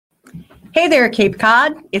Hey there, Cape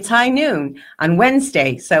Cod. It's high noon on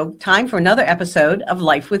Wednesday, so time for another episode of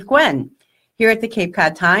Life with Gwenn. Here at the Cape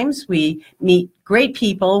Cod Times, we meet great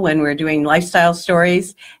people when we're doing lifestyle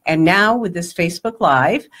stories, and now with this Facebook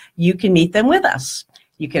Live, you can meet them with us.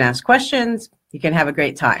 You can ask questions, you can have a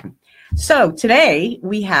great time. So today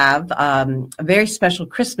we have a very special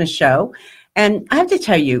Christmas show, and I have to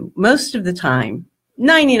tell you, most of the time,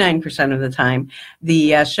 99% of the time,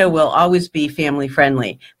 the show will always be family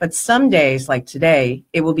friendly. But some days, like today,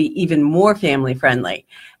 it will be even more family friendly.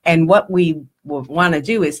 And what we will want to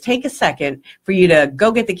do is take a second for you to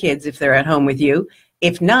go get the kids if they're at home with you.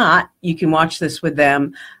 If not, you can watch this with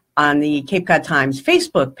them on the Cape Cod Times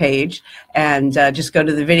Facebook page and just go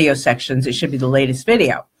to the video sections. It should be the latest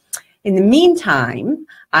video. In the meantime,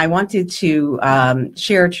 I wanted to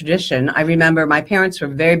share a tradition. I remember my parents were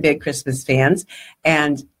very big Christmas fans,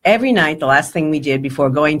 and every night, the last thing we did before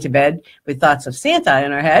going to bed with thoughts of Santa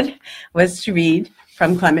in our head was to read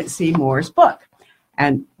from Clement C. Moore's book.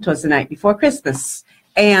 And it was the night before Christmas.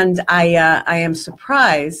 And I am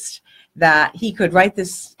surprised that he could write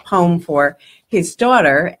this poem for his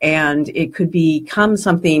daughter, and it could become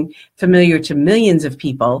something familiar to millions of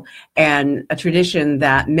people and a tradition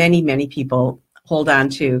that many, many people hold on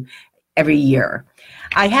to every year.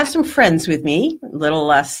 I have some friends with me,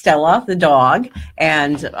 little Stella, the dog,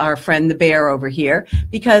 and our friend the bear over here,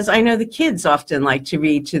 because I know the kids often like to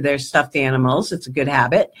read to their stuffed animals. It's a good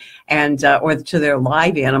habit, and or to their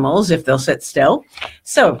live animals if they'll sit still.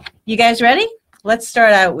 So, you guys ready? Let's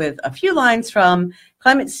start out with a few lines from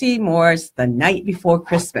Clement C. Moore's The Night Before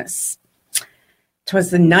Christmas. 'Twas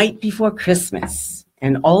the night before Christmas,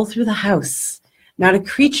 and all through the house, not a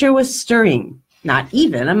creature was stirring, not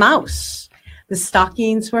even a mouse. The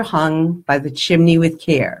stockings were hung by the chimney with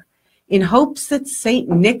care, in hopes that St.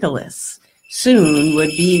 Nicholas soon would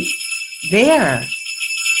be there.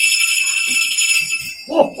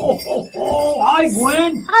 Hi,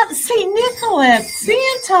 Gwen. St. Nicholas,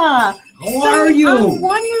 Santa. How are you? Oh,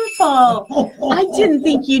 wonderful. I didn't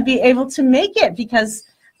think you'd be able to make it because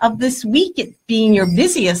of this week it being your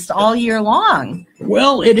busiest all year long.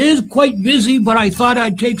 Well, it is quite busy, but I thought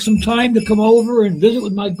I'd take some time to come over and visit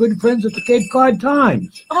with my good friends at the Cape Cod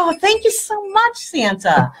Times. Oh, thank you so much,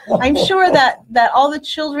 Santa. I'm sure that all the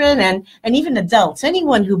children and even adults,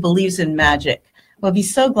 anyone who believes in magic, will be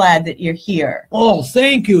so glad that you're here. Oh,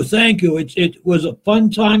 thank you. It was a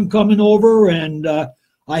fun time coming over, and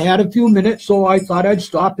I had a few minutes, so I thought I'd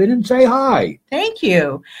stop in and say hi. Thank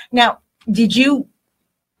you. Now,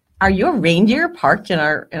 are your reindeer parked in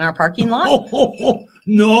our parking lot?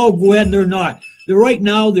 No, Gwen, they're not. Right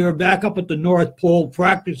now, they're back up at the North Pole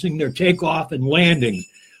practicing their takeoff and landings.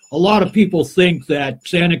 A lot of people think that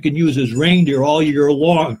Santa can use his reindeer all year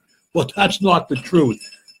long, but that's not the truth.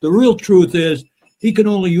 The real truth is he can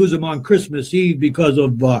only use them on Christmas Eve because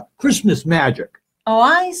of Christmas magic. Oh,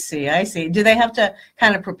 I see. Do they have to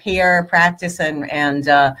kind of prepare, practice, and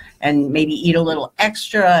maybe eat a little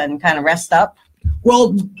extra and kind of rest up?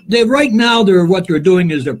 Well, what they're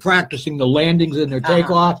doing is they're practicing the landings and their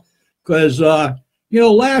takeoff because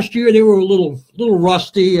last year they were a little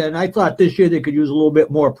rusty, and I thought this year they could use a little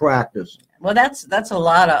bit more practice. Well, that's a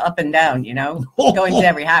lot of up and down, going to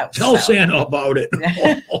every house. Tell Santa about it.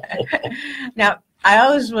 Now, I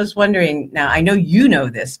always was wondering. Now, I know you know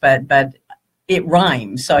this, but it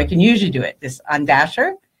rhymes, so I can usually do it. This on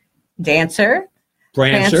Dasher, Dancer,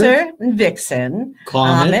 Prancer, and Vixen,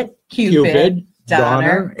 Comet, Cupid,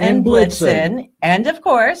 Donner, and Blitzen, and of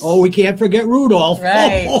course... Oh, we can't forget Rudolph.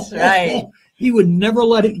 Right. He would never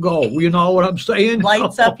let it go. You know what I'm saying?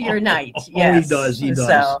 Lights up your night. Yes. Oh, he does.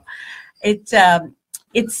 So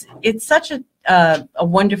it's such a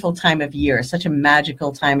wonderful time of year, such a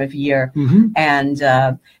magical time of year, and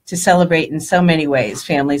to celebrate in so many ways.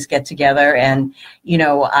 Families get together, and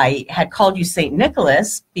I had called you St.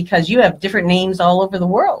 Nicholas because you have different names all over the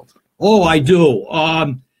world. Oh, I do.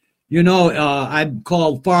 I'm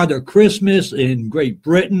called Father Christmas in Great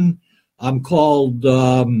Britain. I'm called,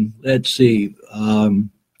 oh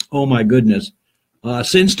my goodness,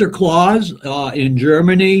 Sinster Claus in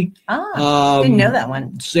Germany. Didn't know that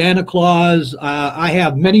one. Santa Claus. I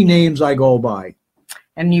have many names I go by.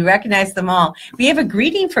 And you recognize them all. We have a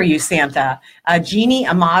greeting for you, Santa. Jeannie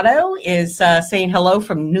Amato is saying hello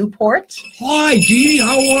from Newport. Hi, Jeannie.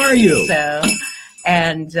 How are you?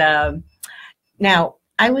 Now,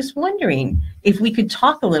 I was wondering if we could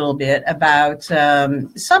talk a little bit about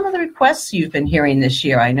some of the requests you've been hearing this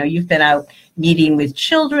year. I know you've been out meeting with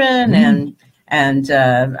children, and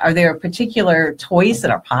are there particular toys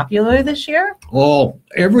that are popular this year? Oh,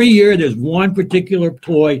 every year there's one particular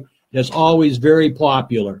toy that's always very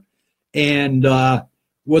popular. And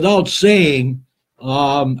without saying,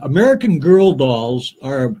 American Girl dolls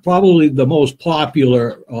are probably the most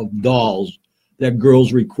popular of dolls that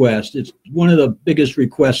girls request. It's one of the biggest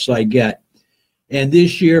requests I get. And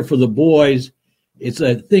this year for the boys, it's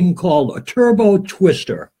a thing called a Turbo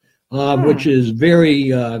Twister, which is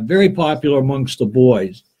very, very popular amongst the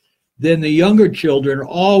boys. Then the younger children are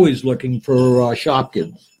always looking for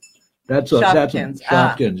Shopkins. That's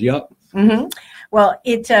Shopkins. Yep. Mm-hmm. Well,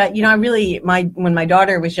 I really, when my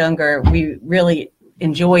daughter was younger, we really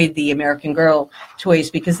enjoyed the American Girl toys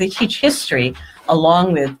because they teach history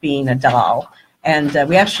along with being a doll. And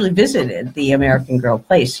we actually visited the American Girl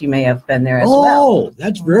place. You may have been there as well. Oh,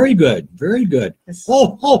 that's very good. Very good.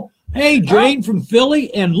 Hey, Jane from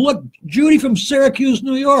Philly, and look, Judy from Syracuse,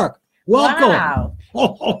 New York. Welcome. Wow.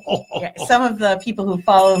 Yeah, some of the people who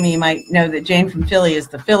follow me might know that Jane from Philly is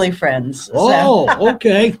the Philly Friends. So.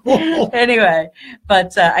 Okay. Anyway,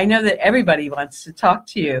 but I know that everybody wants to talk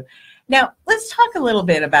to you. Now, let's talk a little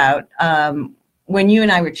bit about when you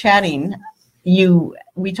and I were chatting,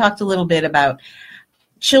 we talked a little bit about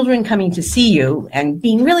children coming to see you and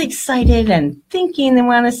being really excited and thinking they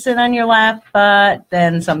want to sit on your lap, but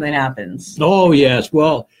then something happens. Oh, yes.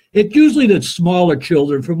 Well, it's usually the smaller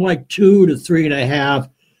children from like 2 to 3.5.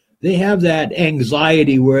 They have that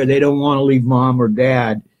anxiety where they don't want to leave mom or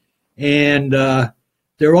dad. And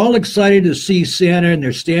they're all excited to see Santa, and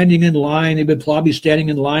they're standing in line. They've been probably standing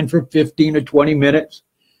in line for 15 or 20 minutes.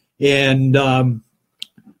 And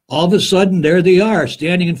all of a sudden, there they are,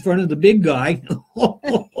 standing in front of the big guy.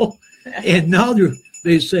 And now they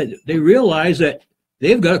realize that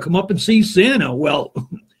they've got to come up and see Santa. Well,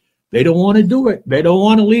 they don't want to do it. They don't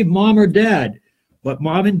want to leave mom or dad. But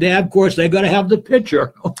mom and dad, of course, they got to have the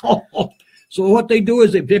picture. So what they do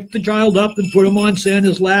is they pick the child up and put him on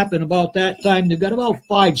Santa's lap. And about that time, they've got about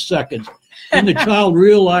 5 seconds. And the child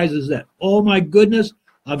realizes that, oh, my goodness,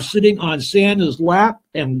 I'm sitting on Santa's lap,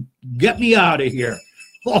 and get me out of here.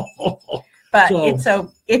 But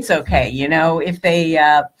it's okay,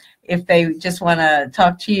 if they just want to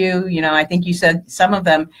talk to you, I think you said some of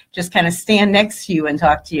them just kind of stand next to you and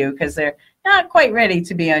talk to you because they're not quite ready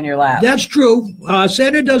to be on your lap. That's true.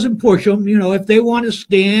 Santa doesn't push them. If they want to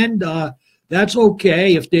stand, that's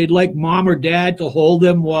okay. If they'd like mom or dad to hold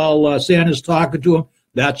them while Santa's talking to them,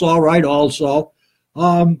 that's all right also.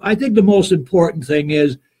 I think the most important thing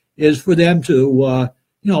is for them to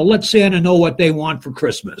let Santa know what they want for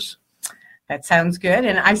Christmas. That sounds good.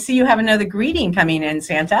 And I see you have another greeting coming in,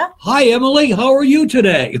 Santa. Hi, Emily. How are you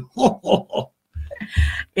today?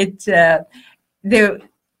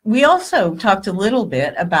 We also talked a little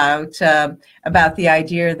bit about the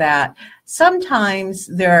idea that sometimes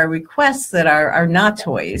there are requests that are not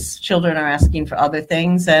toys. Children are asking for other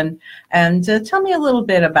things. And tell me a little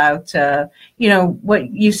bit about,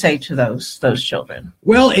 what you say to those children.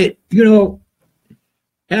 Well,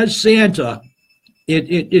 as Santa,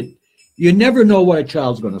 you never know what a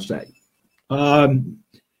child's going to say.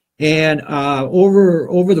 And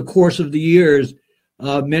over the course of the years,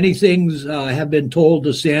 many things have been told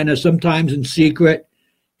to Santa, sometimes in secret,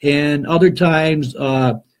 and other times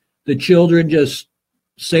the children just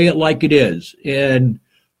say it like it is. And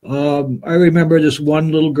I remember this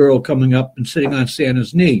one little girl coming up and sitting on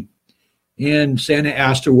Santa's knee, and Santa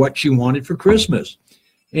asked her what she wanted for Christmas.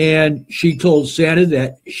 And she told Santa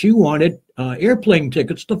that she wanted airplane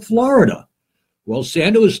tickets to Florida. Well,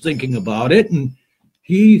 Santa was thinking about it, and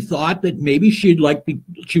he thought that maybe she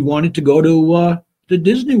wanted to go to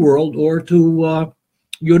Disney World or to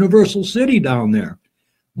Universal City down there.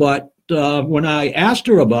 But when I asked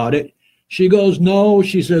her about it, she goes, no,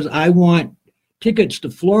 she says, I want tickets to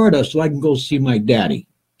Florida so I can go see my daddy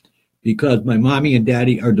because my mommy and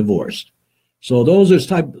daddy are divorced. So those are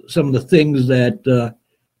some of the things that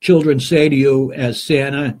children say to you as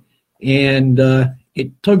Santa, and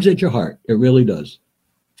it tugs at your heart. It really does.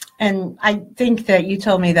 And I think that you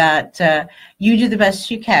told me that you do the best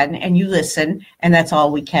you can and you listen, and that's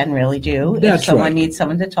all we can really do. That's if someone right. needs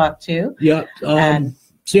someone to talk to. Yeah.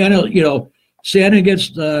 Santa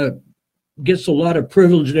gets a lot of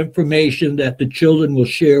privileged information that the children will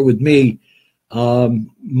share with me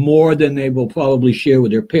more than they will probably share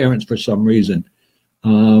with their parents for some reason.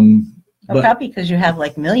 Probably because you have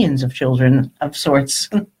like millions of children of sorts.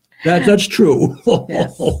 That's true.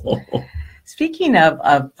 Yes. Speaking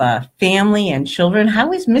of family and children,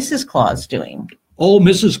 how is Mrs. Claus doing? Oh,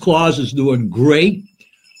 Mrs. Claus is doing great.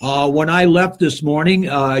 When I left this morning,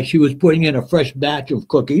 she was putting in a fresh batch of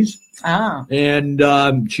cookies.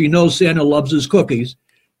 And she knows Santa loves his cookies.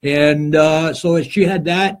 And so she had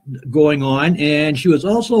that going on. And she was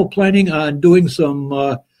also planning on doing some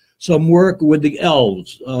work with the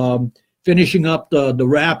elves. finishing up the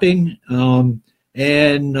wrapping,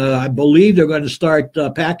 and I believe they're going to start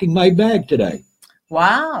packing my bag today.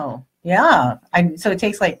 Wow. Yeah. So it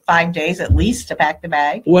takes like 5 days at least to pack the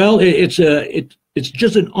bag? Well, it's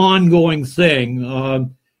just an ongoing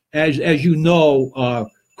thing. As you know,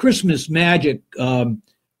 Christmas magic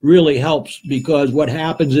really helps, because what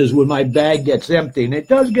happens is when my bag gets empty, and it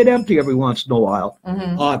does get empty every once in a while,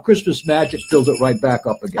 Christmas magic fills it right back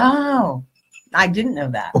up again. Oh, I didn't know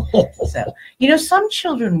that. So, some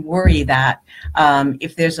children worry that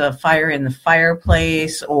if there's a fire in the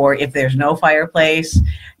fireplace or if there's no fireplace.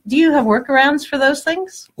 Do you have workarounds for those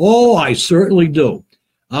things? Oh, I certainly do.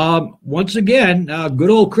 Once again, good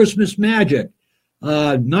old Christmas magic.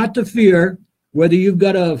 Not to fear, whether you've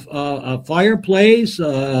got a fireplace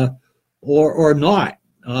or not.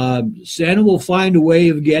 Santa will find a way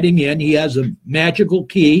of getting in. He has a magical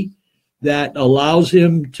key that allows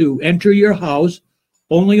him to enter your house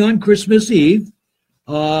only on Christmas Eve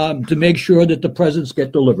to make sure that the presents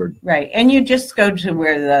get delivered. Right. And you just go to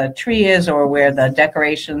where the tree is or where the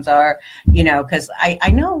decorations are, because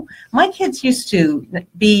I know my kids used to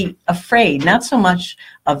be afraid, not so much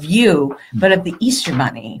of you, but of the Easter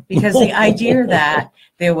Bunny, because the idea that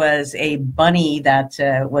there was a bunny that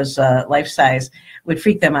was life-size would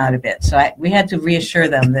freak them out a bit. So we had to reassure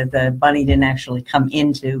them that the bunny didn't actually come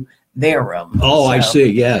into their room. Oh, so. I see.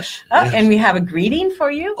 Yes. Yes. And we have a greeting for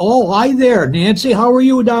you. Oh, hi there, Nancy. How are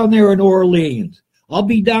you down there in Orleans? I'll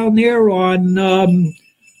be down there on,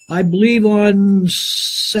 I believe, on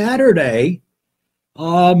Saturday.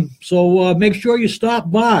 So make sure you stop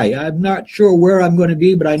by. I'm not sure where I'm going to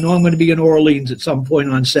be, but I know I'm going to be in Orleans at some point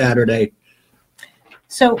on Saturday.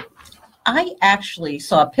 So I actually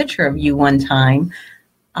saw a picture of you one time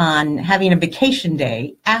on having a vacation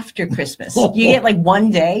day after Christmas. Do you get like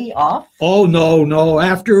one day off? Oh, no.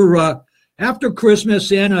 After Christmas,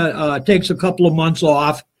 Santa takes a couple of months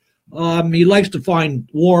off. He likes to find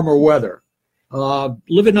warmer weather.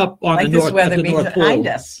 Living up on like the North, weather at the being North Pole. Behind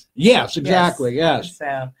us. Yes, exactly. Yes.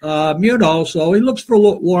 So. So he looks for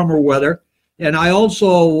warmer weather. And I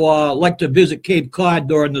also like to visit Cape Cod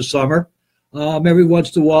during the summer. Every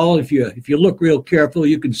once in a while, if you look real careful,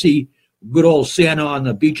 you can see good old Santa on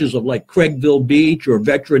the beaches of like Craigville Beach or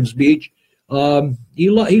Veterans Beach.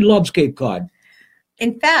 He loves Cape Cod.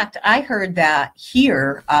 In fact, I heard that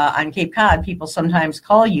here on Cape Cod, people sometimes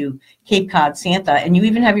call you Cape Cod Santa, and you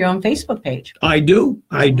even have your own Facebook page. I do.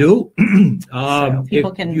 So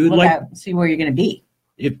people can look out and see where you're going to be.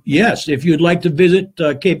 If you'd like to visit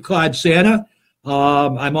Cape Cod Santa,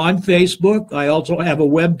 I'm on Facebook. I also have a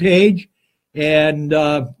web page, and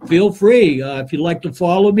feel free if you'd like to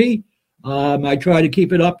follow me. I try to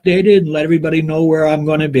keep it updated and let everybody know where I'm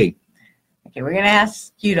going to be. Okay, we're going to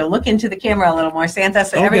ask you to look into the camera a little more, Santa,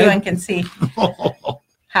 so everyone can see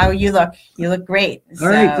how you look. You look great. All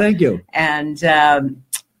right, thank you. And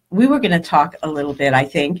we were going to talk a little bit, I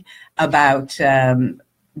think, about the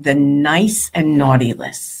nice and naughty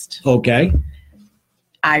list. Okay.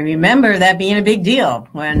 I remember that being a big deal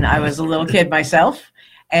when I was a little kid myself.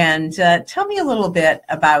 And tell me a little bit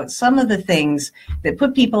about some of the things that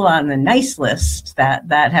put people on the nice list that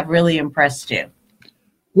have really impressed you.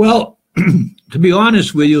 Well, to be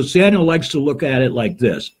honest with you, Santa likes to look at it like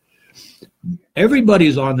this.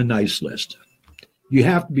 Everybody's on the nice list. You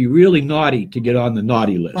have to be really naughty to get on the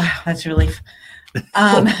naughty list. Wow, that's really...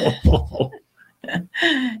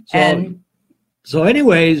 So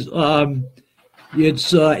anyways,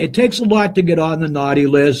 it takes a lot to get on the naughty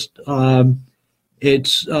list.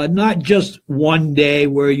 It's not just one day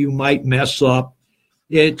where you might mess up.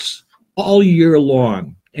 It's all year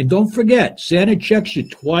long. And don't forget, Santa checks you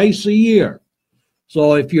twice a year.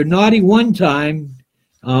 So if you're naughty one time,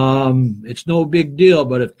 it's no big deal.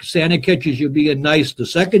 But if Santa catches you being nice the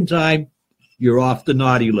second time, you're off the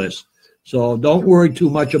naughty list. So don't worry too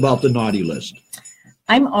much about the naughty list.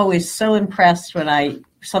 I'm always so impressed when I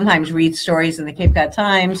sometimes read stories in the Cape Cod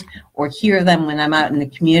Times or hear them when I'm out in the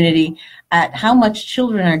community at how much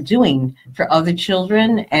children are doing for other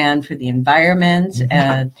children and for the environment. Mm-hmm.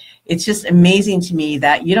 And it's just amazing to me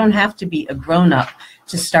that you don't have to be a grown-up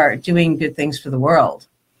to start doing good things for the world.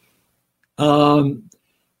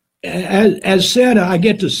 As Santa, I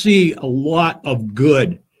get to see a lot of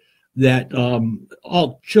good that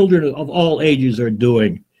all children of all ages are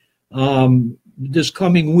doing. This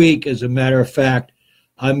coming week, as a matter of fact,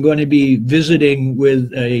 I'm going to be visiting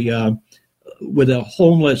with a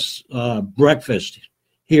homeless breakfast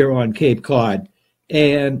here on Cape Cod,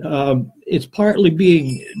 and it's partly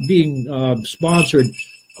being sponsored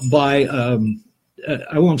by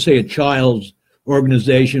I won't say a child's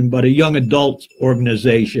organization, but a young adult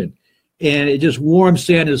organization, and it just warms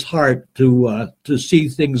Santa's heart to see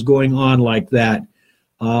things going on like that.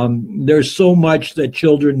 There's so much that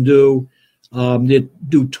children do. They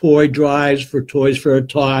do toy drives for Toys for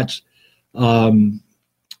Tots.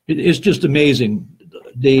 It's just amazing.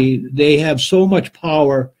 They have so much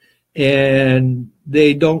power, and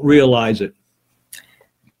they don't realize it.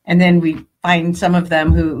 And then we find some of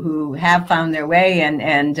them who have found their way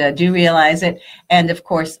and do realize it. And of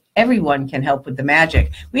course, everyone can help with the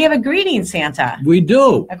magic. We have a greeting, Santa. We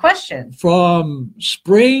do. A question. From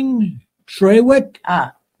Spring Trawick.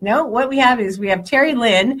 No, what we have is we have Terry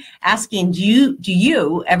Lynn asking, do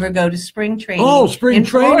you ever go to spring training? Oh, spring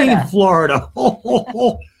training in Florida.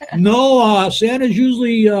 No, Santa's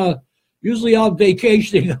usually out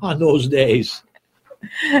vacationing on those days.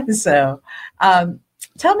 So,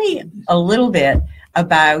 tell me a little bit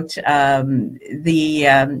about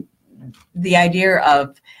the idea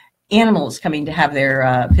of animals coming to have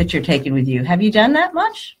their picture taken with you. Have you done that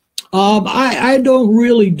much? I don't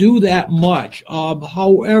really do that much.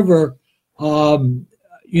 However,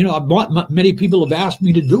 many people have asked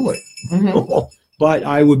me to do it, but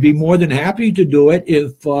I would be more than happy to do it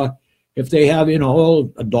if they have,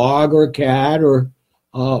 a dog or a cat or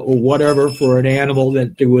whatever for an animal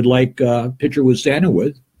that they would like a picture with Santa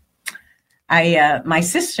with. My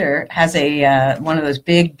sister has one of those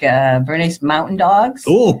big Bernese mountain dogs.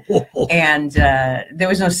 Oh. And there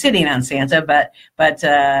was no sitting on Santa, but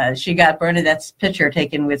she got Bernadette's picture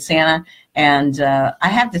taken with Santa. And I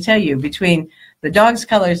have to tell you, between the dog's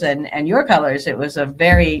colors and your colors, it was a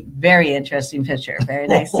very, very interesting picture. Very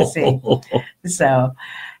nice to see. So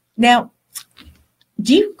now,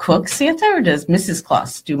 do you cook Santa, or does Mrs.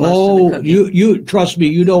 Claus do most of the cooking? You trust me,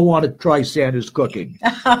 you don't want to try Santa's cooking.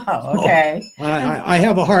 Oh, okay. I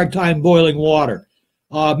have a hard time boiling water.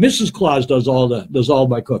 Mrs. Claus does all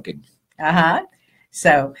my cooking.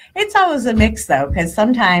 So it's always a mix, though, because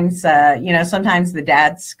sometimes sometimes the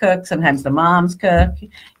dads cook, sometimes the moms cook.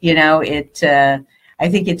 I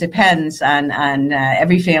think it depends on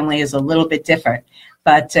every family is a little bit different.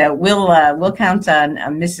 But we'll count on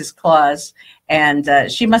Mrs. Claus, and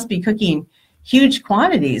she must be cooking huge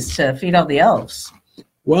quantities to feed all the elves.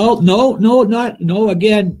 Well, no.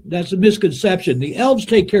 Again, that's a misconception. The elves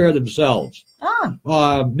take care of themselves.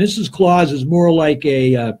 Mrs. Claus is more like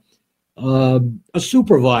a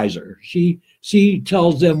supervisor. She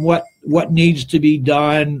tells them what needs to be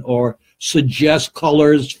done, or suggests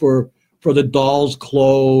colors for the doll's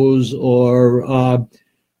clothes, or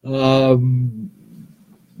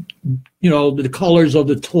the colors of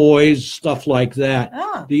the toys, stuff like that.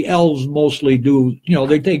 The elves mostly do,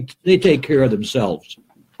 they take care of themselves.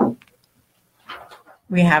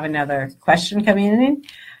 We have another question coming in.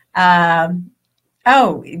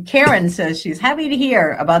 Karen says she's happy to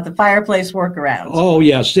hear about the fireplace workaround. Oh,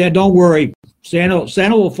 yes. Don't worry. Santa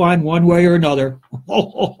will find one way or another.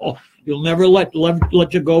 He'll never let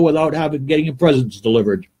you go without getting your presents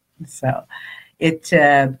delivered. So it's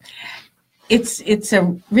a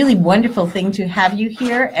really wonderful thing to have you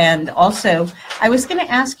here. And also, I was going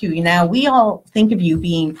to ask you, we all think of you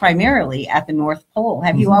being primarily at the North Pole.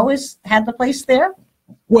 Have you always had the place there?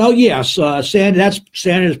 Well, yes. Santa's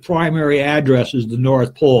primary address is the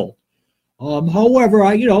North Pole. However,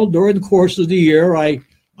 during the course of the year, I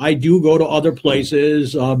do go to other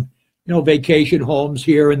places, vacation homes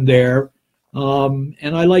here and there. And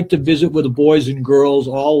I like to visit with the boys and girls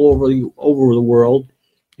all over the world.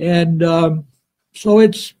 And so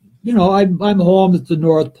it's, I'm home at the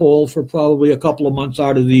North Pole for probably a couple of months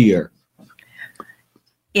out of the year.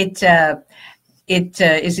 Is it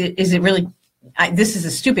really, this is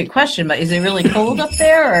a stupid question, but is it really cold up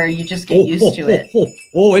there, or you just get used to it?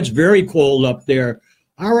 It's very cold up there.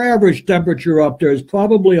 Our average temperature up there is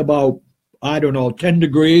probably about, 10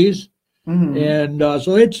 degrees. And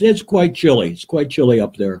so it's quite chilly. It's quite chilly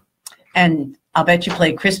up there. And I'll bet you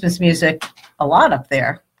play Christmas music a lot up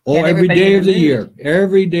there. Every day of the year.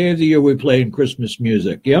 Every day of the year we play Christmas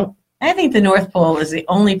music. Yep. I think the North Pole is the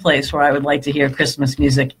only place where I would like to hear Christmas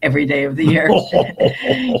music every day of the year.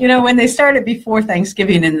 When they start it before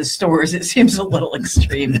Thanksgiving in the stores, it seems a little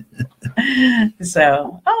extreme.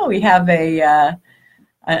 So, we have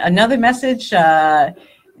another message.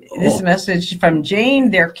 This message from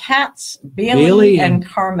Jane. Their cats, Bailey and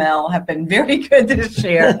Carmel, have been very good to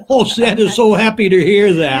share. Santa's so happy to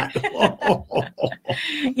hear that.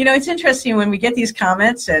 It's interesting when we get these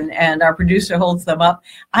comments and our producer holds them up.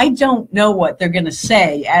 I don't know what they're going to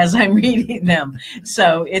say as I'm reading them.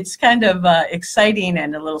 So it's kind of exciting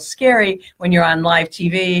and a little scary when you're on live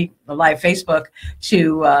TV, or live Facebook,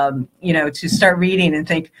 to start reading and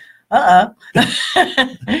think,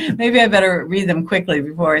 Maybe I better read them quickly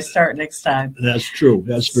before I start next time. That's true.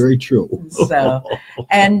 That's very true.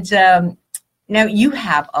 And now you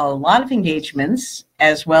have a lot of engagements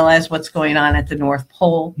as well as what's going on at the North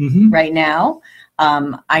Pole right now.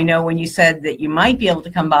 I know when you said that you might be able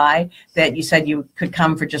to come by, that you said you could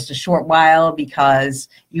come for just a short while because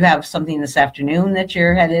you have something this afternoon that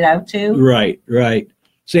you're headed out to. Right.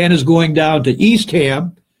 Santa's going down to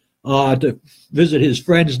Eastham to visit his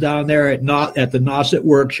friends down there at the Nauset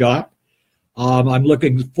Workshop. I'm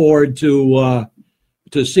looking forward to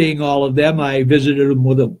seeing all of them. I visited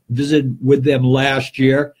with them last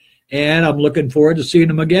year, and I'm looking forward to seeing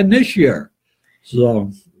them again this year.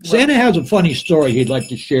 So Santa has a funny story he'd like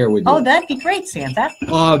to share with you. Oh, that'd be great, Santa.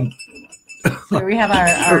 So we have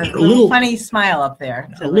our little funny smile up there.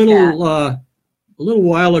 A little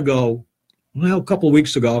while ago, well, a couple of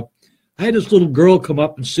weeks ago, I had this little girl come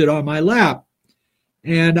up and sit on my lap.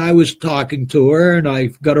 And I was talking to her, and I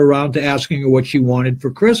got around to asking her what she wanted for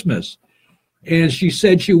Christmas. And she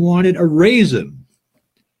said she wanted a raisin.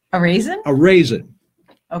 A raisin? A raisin.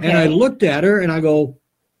 Okay. And I looked at her, and I go,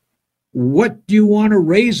 what do you want a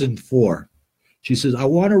raisin for? She says, I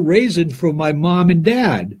want a raisin for my mom and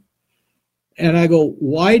dad. And I go,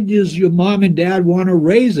 why does your mom and dad want a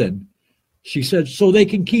raisin? She said, so they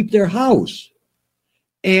can keep their house.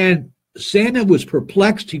 And Santa was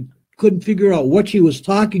perplexed. He couldn't figure out what she was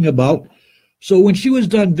talking about. So when she was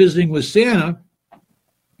done visiting with Santa,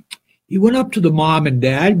 he went up to the mom and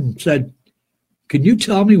dad and said, can you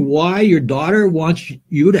tell me why your daughter wants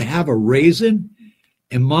you to have a raisin?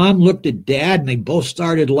 And Mom looked at Dad, and they both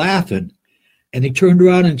started laughing. And they turned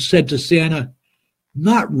around and said to Santa,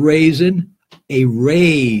 not raisin, a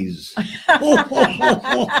raise.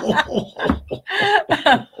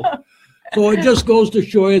 So it just goes to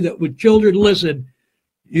show you that when children listen,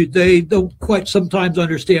 they don't quite sometimes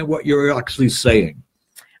understand what you're actually saying.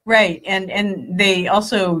 Right, and they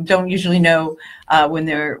also don't usually know when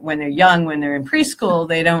they're young, when they're in preschool,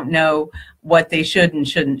 they don't know what they should and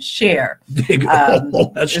shouldn't share.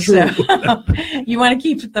 That's true. So, you want to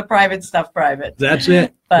keep the private stuff private. That's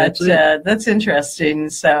it. But that's interesting.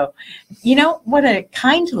 So, what a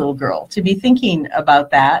kind little girl to be thinking about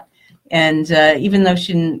that. And even though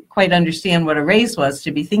she didn't quite understand what a raise was,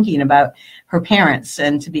 to be thinking about her parents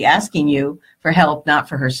and to be asking you for help, not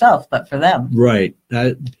for herself, but for them. Right.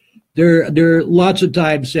 There are lots of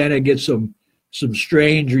times Santa gets some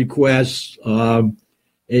strange requests. Like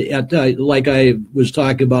I was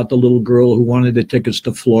talking about the little girl who wanted the tickets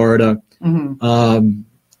to Florida. Mm-hmm.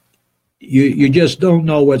 You just don't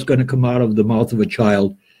know what's going to come out of the mouth of a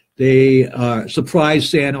child. They surprise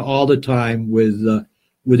Santa all the time with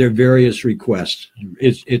their various requests.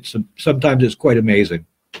 It's sometimes it's quite amazing.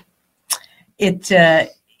 It's a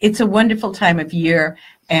wonderful time of year,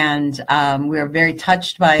 and we're very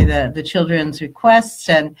touched by the children's requests,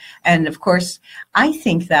 and of course, I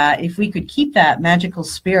think that if we could keep that magical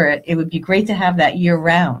spirit, it would be great to have that year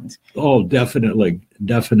round. Oh, definitely.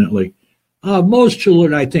 Most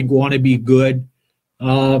children, I think, want to be good.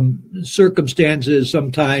 Circumstances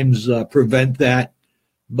sometimes prevent that,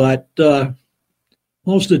 but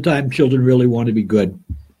most of the time, children really want to be good.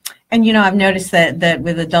 And, I've noticed that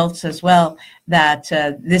with adults as well, that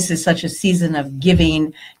this is such a season of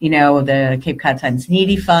giving, the Cape Cod Times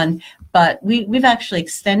Needy Fund, but we've actually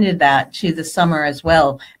extended that to the summer as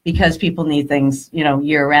well because people need things,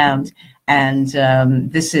 year round. And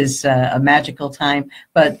this is a magical time,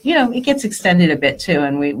 but, it gets extended a bit too.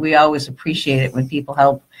 And we always appreciate it when people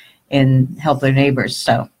help their neighbors.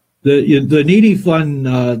 So the Needy Fund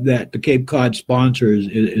that the Cape Cod sponsors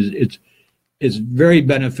is very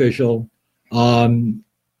beneficial.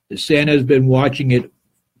 Santa's been watching it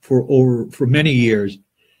for many years,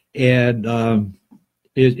 and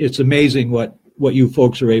it's amazing what you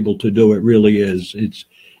folks are able to do. It really is. It's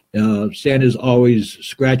Santa's always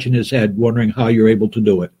scratching his head, wondering how you're able to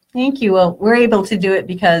do it. Thank you. Well, we're able to do it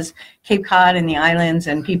because Cape Cod and the islands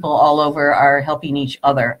and people all over are helping each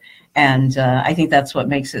other, and I think that's what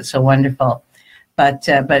makes it so wonderful. But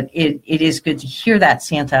it is good to hear that,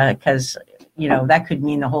 Santa, because that could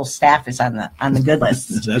mean the whole staff is on the good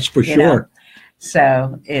list. That's for sure.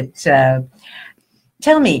 So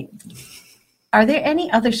tell me, are there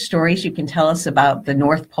any other stories you can tell us about the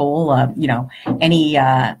North Pole? How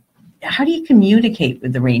do you communicate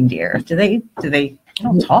with the reindeer? Do they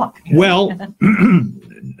don't talk? Well,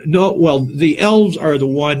 no. Well, the elves are the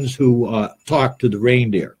ones who talk to the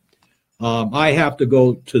reindeer. I have to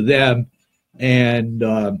go to them and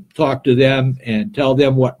talk to them and tell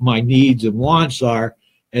them what my needs and wants are,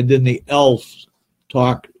 and then the elves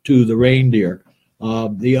talk to the reindeer.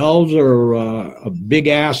 The elves are a big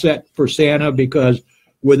asset for Santa because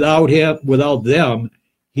without them,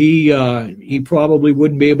 he probably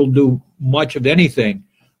wouldn't be able to do much of anything.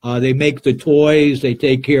 They make the toys, they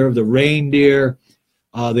take care of the reindeer,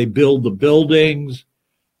 they build the buildings,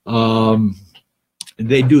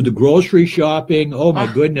 they do the grocery shopping. Oh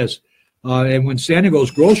my goodness! And when Santa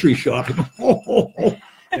goes grocery shopping,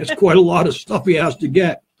 that's quite a lot of stuff he has to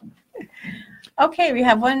get. Okay, we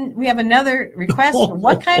have another request.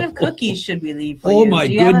 What kind of cookies should we leave for you? Oh my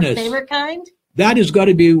Do you have goodness! a favorite kind? That has got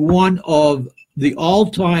to be one of the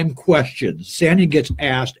all-time questions. Santa gets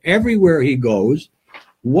asked everywhere he goes,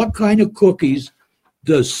 what kind of cookies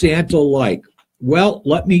does Santa like? Well,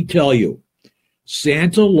 let me tell you,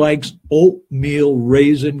 Santa likes oatmeal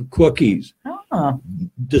raisin cookies,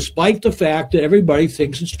 despite the fact that everybody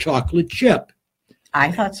thinks it's chocolate chip.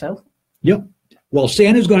 I thought so. Yep. Well,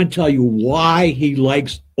 Santa's going to tell you why he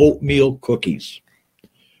likes oatmeal cookies.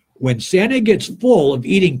 When Santa gets full of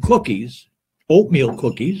eating cookies, oatmeal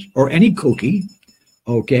cookies, or any cookie,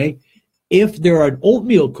 okay, if they're an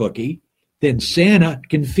oatmeal cookie, then Santa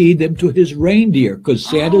can feed them to his reindeer because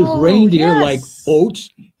Santa's reindeer like oats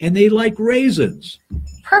and they like raisins.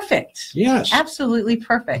 Perfect. Yes. Absolutely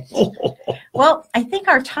perfect. Well, I think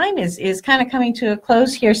our time is kind of coming to a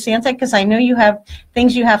close here, Santa, because I know you have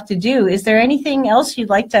things you have to do. Is there anything else you'd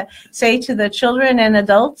like to say to the children and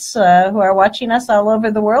adults who are watching us all over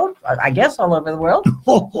the world? I guess all over the world.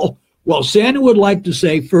 Well, Santa would like to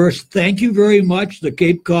say first, thank you very much, the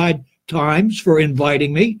Cape Cod Times, for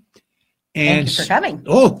inviting me. And thank you for coming.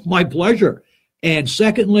 Oh, my pleasure. And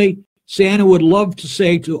secondly, Santa would love to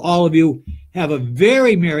say to all of you, have a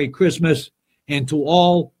very Merry Christmas and to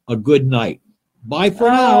all a good night. Bye for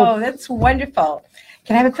now. Oh, that's wonderful.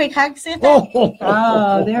 Can I have a quick hug, Santa?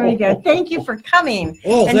 Oh, there we go. Thank you for coming.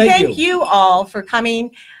 And thank you all for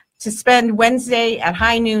coming to spend Wednesday at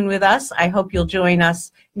high noon with us. I hope you'll join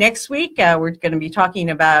us next week. We're going to be talking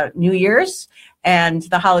about New Year's, and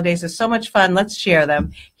the holidays are so much fun. Let's share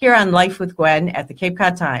them here on Life with Gwen at the Cape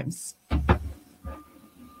Cod Times.